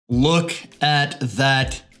Look at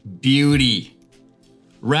that beauty.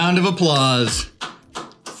 Round of applause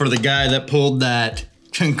for the guy that pulled that.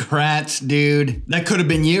 Congrats, dude. That could have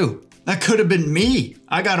been you. That could have been me.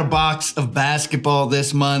 I got a box of basketball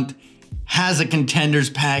this month. Has a contenders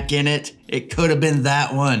pack in it. It could have been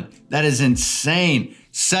that one. That is insane.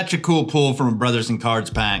 Such a cool pull from a Brothers and Cards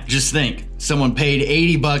pack. Just think, someone paid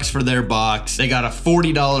 80 bucks for their box. They got a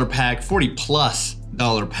 $40 pack,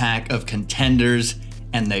 $40+ pack of contenders,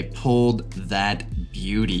 and they pulled that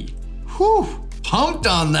beauty. Whew, pumped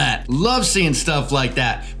on that. Love seeing stuff like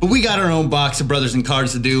that. But we got our own box of Brothers and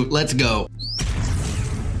Cards to do. Let's go.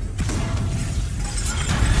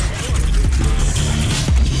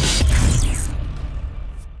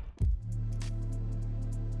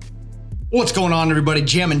 What's going on, everybody?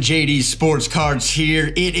 Jammin JD Sports Cards here.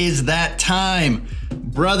 It is that time.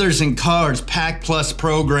 Brothers and Cards Pack Plus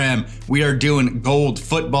program. We are doing gold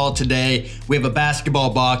football today. We have a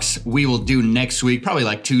basketball box we will do next week, probably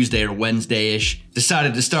like Tuesday or Wednesday-ish.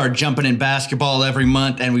 Decided to start jumping in basketball every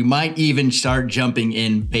month, and we might even start jumping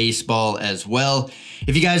in baseball as well.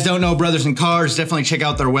 If you guys don't know Brothers and Cards, definitely check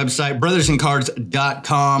out their website,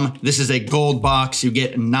 brothersandcards.com. This is a gold box. You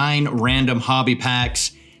get 9 random hobby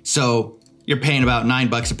packs. So you're paying about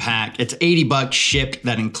 $9 a pack. It's 80 bucks shipped.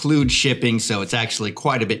 That includes shipping, so it's actually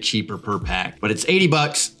quite a bit cheaper per pack. But it's 80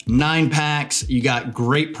 bucks, 9 packs. You got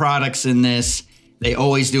great products in this. They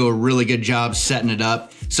always do a really good job setting it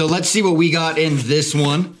up. So let's see what we got in this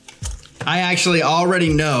one. I actually already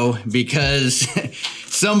know because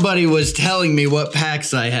somebody was telling me what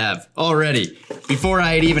packs I have already. Before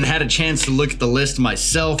I had even had a chance to look at the list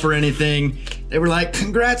myself or anything, they were like,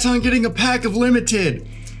 congrats on getting a pack of limited.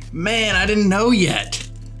 Man, I didn't know yet,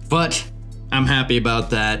 but I'm happy about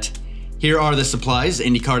that. Here are the supplies: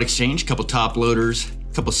 Indy Card Exchange, couple top loaders,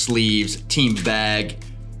 couple sleeves, team bag.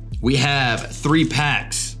 We have 3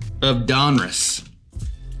 packs of Donruss,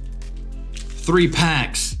 3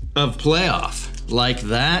 packs of Playoff, like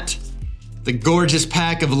that. The gorgeous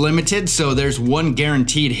pack of Limited, so there's 1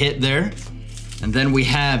 guaranteed hit there. And then we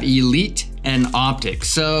have Elite and Optic.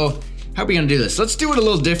 So how are we gonna do this? Let's do it a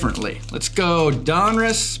little differently. Let's go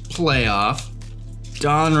Donruss Playoff,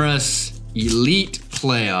 Donruss Elite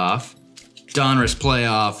Playoff, Donruss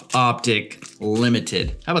Playoff, Optic,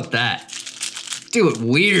 Limited. How about that? Do it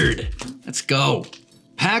weird. Let's go.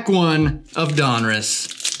 Pack 1 of Donruss.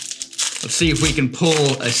 Let's see if we can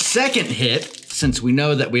pull a second hit, since we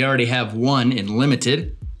know that we already have 1 in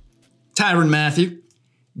Limited. Tyrann Mathieu,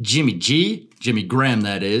 Jimmy G, Jimmy Graham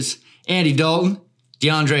that is, Andy Dalton,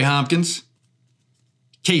 DeAndre Hopkins,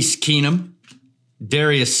 Case Keenum,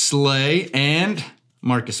 Darius Slay, and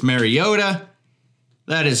Marcus Mariota.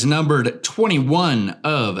 That is numbered 21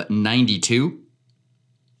 of 92.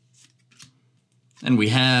 And we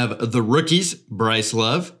have the rookies, Bryce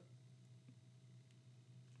Love,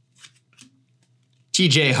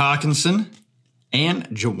 TJ Hawkinson, and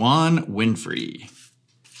Juwan Winfrey.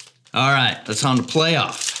 All right, let's on to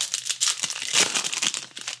Playoff.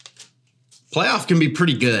 Playoff can be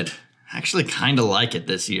pretty good. I actually kind of like it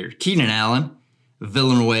this year. Keenan Allen,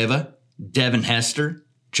 Villanueva, Devin Hester,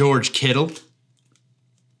 George Kittle,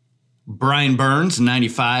 Brian Burns,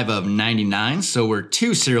 95 of 99. So we're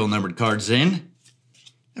 2 serial numbered cards in.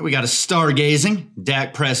 And we got a Stargazing,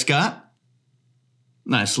 Dak Prescott.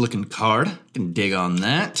 Nice looking card. Can dig on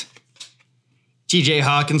that. TJ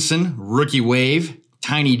Hawkinson, Rookie Wave,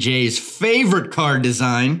 Tiny J's favorite card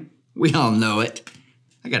design. We all know it.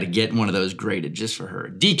 I got to get one of those graded just for her.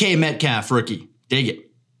 DK Metcalf, rookie. Dig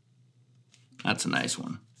it. That's a nice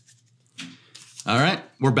one. All right,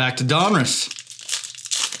 we're back to Donruss.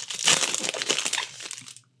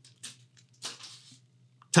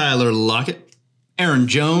 Tyler Lockett, Aaron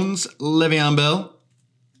Jones, Le'Veon Bell,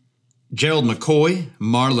 Gerald McCoy,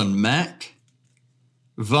 Marlon Mack,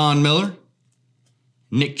 Von Miller,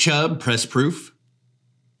 Nick Chubb, Press Proof,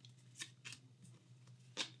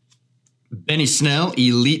 Benny Snell,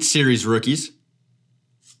 Elite Series rookies.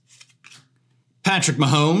 Patrick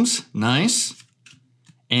Mahomes, nice.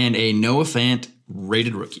 And a Noah Fant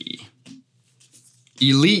rated rookie.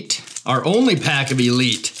 Elite, our only pack of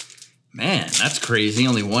Elite. Man, that's crazy.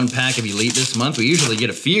 Only 1 pack of Elite this month. We usually get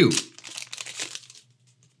a few.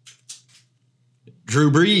 Drew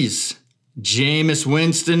Brees, Jameis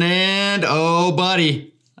Winston, and oh,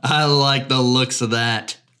 buddy, I like the looks of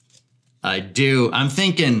that. I do. I'm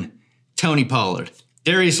thinking Tony Pollard,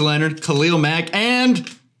 Darius Leonard, Khalil Mack, and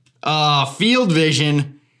Field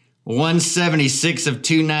Vision, 176 of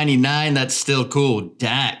 299. That's still cool.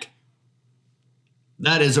 Dak.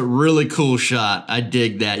 That is a really cool shot. I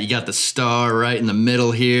dig that. You got the star right in the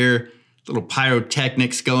middle here. Little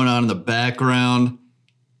pyrotechnics going on in the background.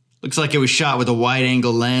 Looks like it was shot with a wide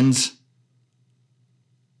angle lens.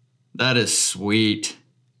 That is sweet.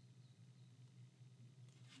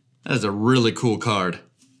 That is a really cool card.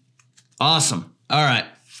 Awesome. All right,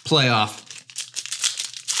 playoff.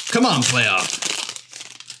 Come on, playoff.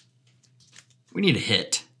 We need a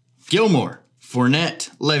hit. Gilmore,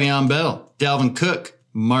 Fournette, Le'Veon Bell, Dalvin Cook,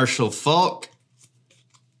 Marshall Faulk,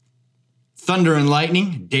 Thunder and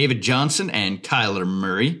Lightning, David Johnson, and Kyler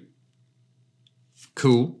Murray.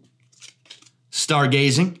 Cool.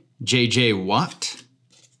 Stargazing, J.J. Watt,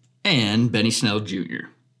 and Benny Snell Jr.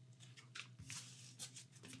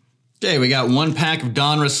 Okay, we got one pack of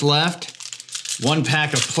Donruss left, one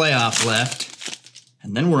pack of playoff left,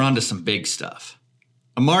 and then we're on to some big stuff.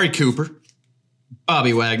 Amari Cooper,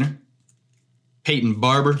 Bobby Wagner, Peyton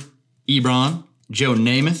Barber, Ebron, Joe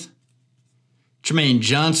Namath, Tremaine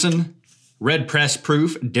Johnson, Red Press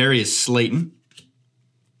Proof, Darius Slayton,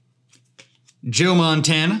 Joe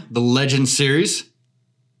Montana, the Legend Series.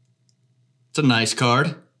 It's a nice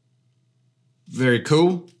card. Very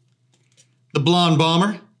cool. The Blonde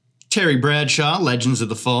Bomber, Terry Bradshaw, Legends of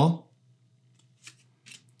the Fall.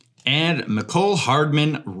 And Mecole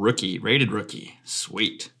Hardman, rookie, rated rookie.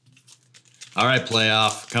 Sweet. All right,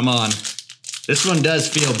 playoff, come on. This one does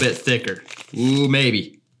feel a bit thicker. Ooh,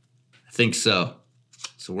 maybe. I think so.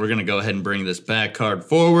 So we're going to go ahead and bring this back card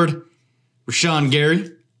forward. Rashawn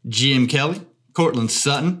Gary, Jim Kelly, Cortland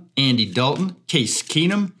Sutton, Andy Dalton, Case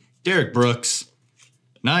Keenum, Derek Brooks.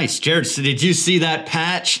 Nice. Jared, did you see that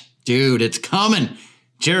patch? Dude, it's coming.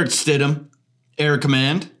 Jarrett Stidham, Air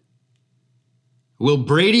Command. Will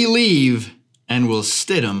Brady leave and will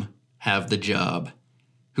Stidham have the job?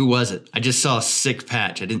 Who was it? I just saw a sick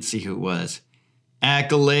patch. I didn't see who it was.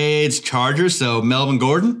 Accolades, Chargers, so Melvin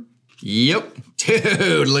Gordon? Yep.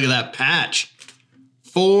 Dude, look at that patch.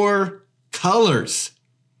 4 colors.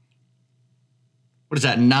 What is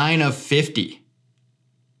that, 9 of 50?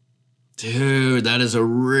 Dude, that is a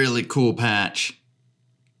really cool patch.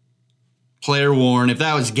 Player worn. If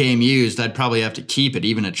that was game used, I'd probably have to keep it,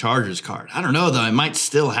 even a Chargers card. I don't know, though. I might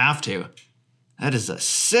still have to. That is a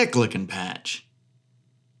sick-looking patch.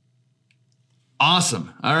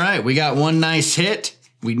 Awesome. All right, we got one nice hit.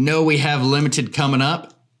 We know we have limited coming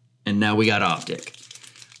up, and now we got Optic.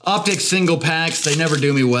 Optic single packs, they never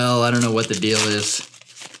do me well. I don't know what the deal is.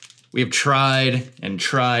 We have tried and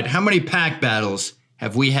tried. How many pack battles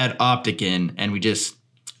have we had Optic in and we just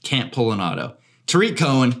can't pull an auto? Tariq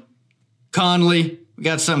Cohen, Conley, we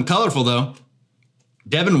got something colorful though.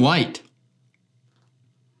 Devin White.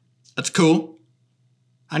 That's cool.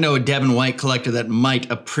 I know a Devin White collector that might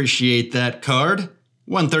appreciate that card.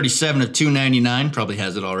 137 of 299, probably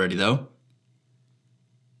has it already though.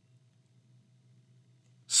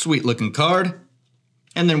 Sweet looking card.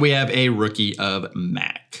 And then we have a rookie of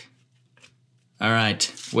Mac. All right,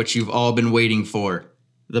 what you've all been waiting for.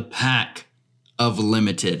 The pack of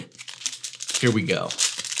limited. Here we go.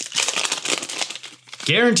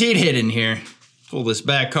 Guaranteed hit in here. Pull this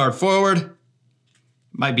back card forward.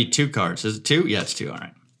 Might be 2 cards. Is it 2? Yeah, it's 2. All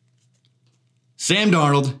right. Sam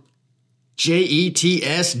Darnold.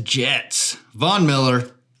 Jets. Jets. Von Miller.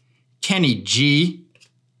 Kenny G.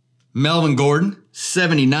 Melvin Gordon.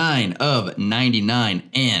 79 of 99.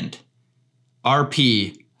 And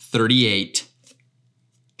RP 38.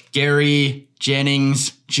 Gary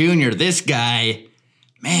Jennings Jr. This guy,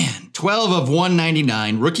 man, 12 of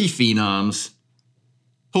 199. Rookie phenoms.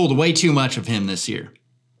 Pulled way too much of him this year.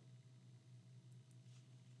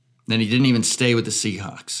 Then he didn't even stay with the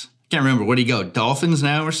Seahawks. Can't remember. Where'd he go? Dolphins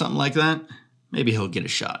now or something like that? Maybe he'll get a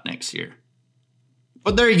shot next year.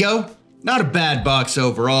 But there you go. Not a bad box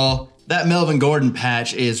overall. That Melvin Gordon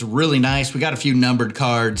patch is really nice. We got a few numbered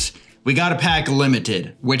cards. We got a pack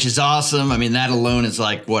limited, which is awesome. I mean, that alone is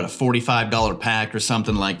like, what, a $45 pack or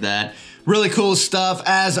something like that. Really cool stuff.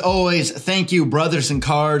 As always, thank you, Brothers and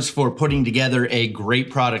Cards, for putting together a great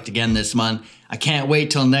product again this month. I can't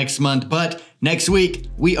wait till next month, but next week,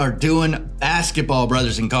 we are doing basketball,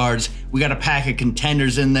 Brothers and Cards. We got a pack of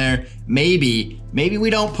contenders in there. Maybe we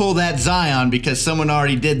don't pull that Zion because someone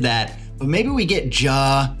already did that, but maybe we get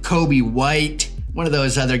Ja, Kobe White, one of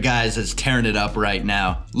those other guys that's tearing it up right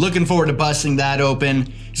now. Looking forward to busting that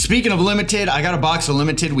open. Speaking of limited, I got a box of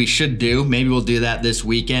limited we should do. Maybe we'll do that this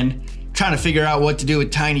weekend. Trying to figure out what to do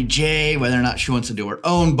with Tiny J, whether or not she wants to do her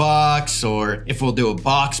own box, or if we'll do a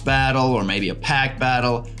box battle, or maybe a pack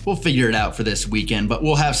battle. We'll figure it out for this weekend, but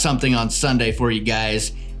we'll have something on Sunday for you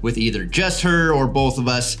guys with either just her or both of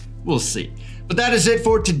us. We'll see. But that is it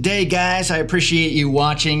for today, guys. I appreciate you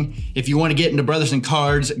watching. If you want to get into Brothers and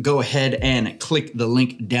Cards, go ahead and click the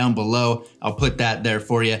link down below. I'll put that there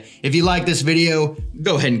for you. If you like this video,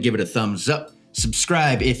 go ahead and give it a thumbs up.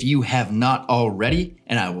 Subscribe if you have not already,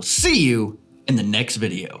 and I will see you in the next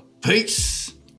video. Peace.